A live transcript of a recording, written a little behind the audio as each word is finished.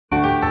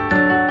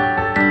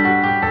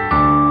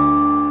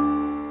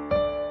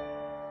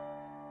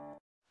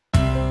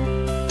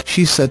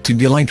she's set to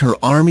delight her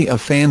army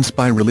of fans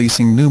by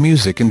releasing new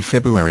music in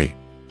February.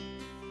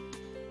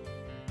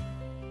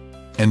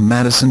 And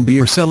Madison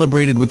Beer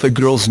celebrated with the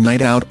girls'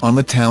 night out on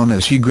the town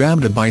as she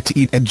grabbed a bite to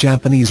eat at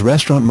Japanese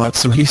restaurant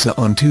Matsuhisa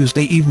on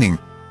Tuesday evening.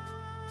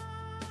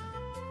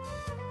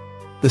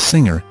 The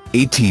singer,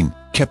 18,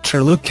 kept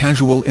her look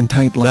casual in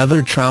tight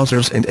leather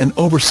trousers and an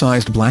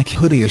oversized black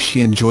hoodie as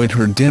she enjoyed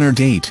her dinner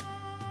date.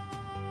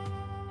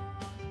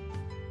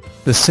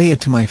 The Say It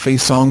To My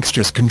Face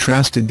songstress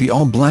contrasted the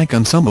all-black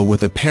ensemble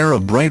with a pair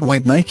of bright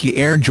white Nike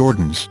Air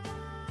Jordans.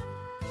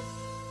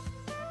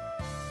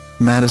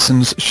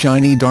 Madison's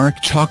shiny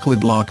dark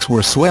chocolate locks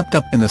were swept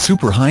up in a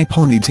super-high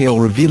ponytail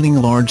revealing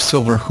large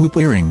silver hoop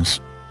earrings.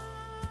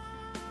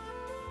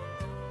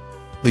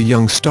 The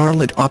young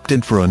starlet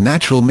opted for a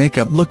natural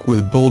makeup look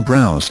with bold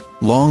brows,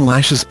 long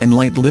lashes and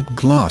light lip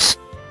gloss.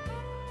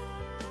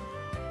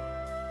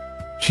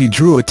 She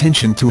drew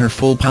attention to her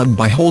full pout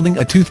by holding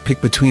a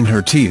toothpick between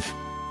her teeth.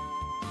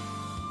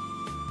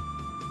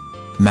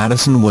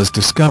 Madison was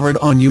discovered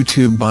on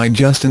YouTube by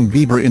Justin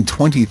Bieber in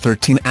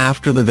 2013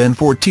 after the then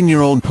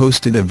 14-year-old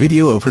posted a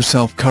video of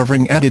herself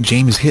covering Etta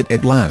James' hit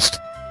At Last.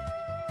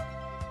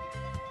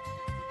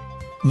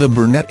 The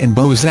brunette and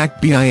Bozak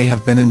Bia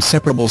have been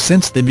inseparable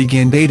since they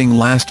began dating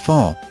last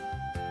fall.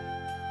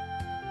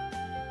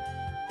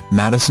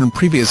 Madison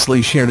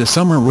previously shared a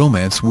summer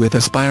romance with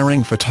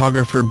aspiring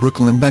photographer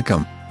Brooklyn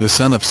Beckham, the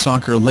son of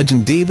soccer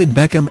legend David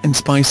Beckham and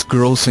Spice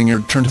Girls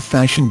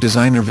singer-turned-fashion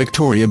designer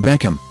Victoria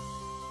Beckham.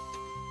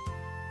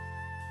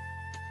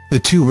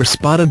 The two were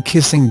spotted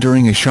kissing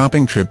during a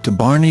shopping trip to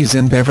Barney's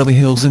in Beverly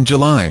Hills in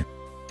July.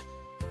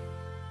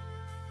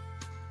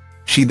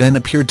 She then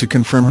appeared to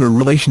confirm her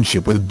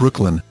relationship with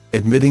Brooklyn,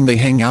 admitting they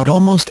hang out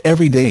almost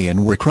every day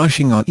and were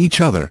crushing on each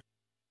other.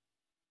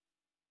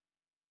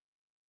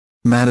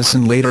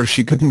 Madison later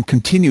she couldn't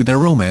continue their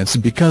romance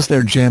because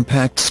their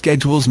jam-packed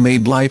schedules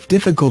made life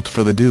difficult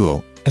for the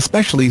duo,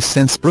 especially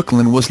since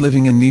Brooklyn was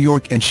living in New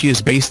York and she is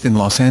based in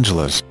Los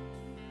Angeles.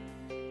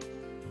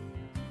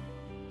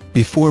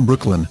 Before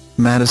Brooklyn,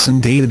 Madison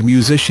dated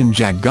musician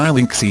Jack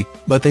Gyllenhaal,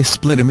 but they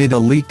split amid a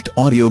leaked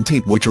audio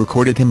tape which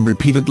recorded him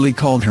repeatedly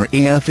called her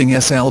a effing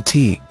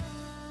SLT.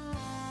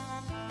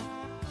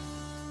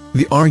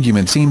 The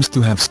argument seems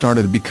to have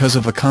started because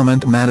of a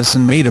comment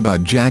Madison made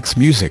about Jack's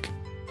music.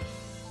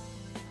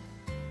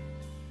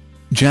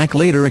 Jack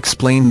later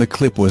explained the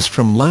clip was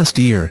from last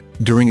year,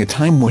 during a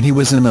time when he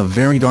was in a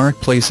very dark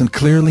place and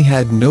clearly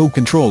had no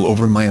control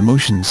over my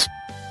emotions.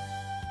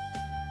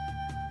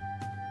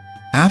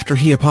 After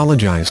he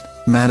apologized,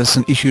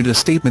 Madison issued a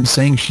statement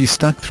saying she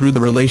stuck through the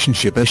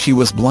relationship as she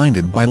was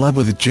blinded by love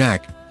with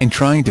Jack, and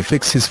trying to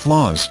fix his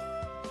flaws.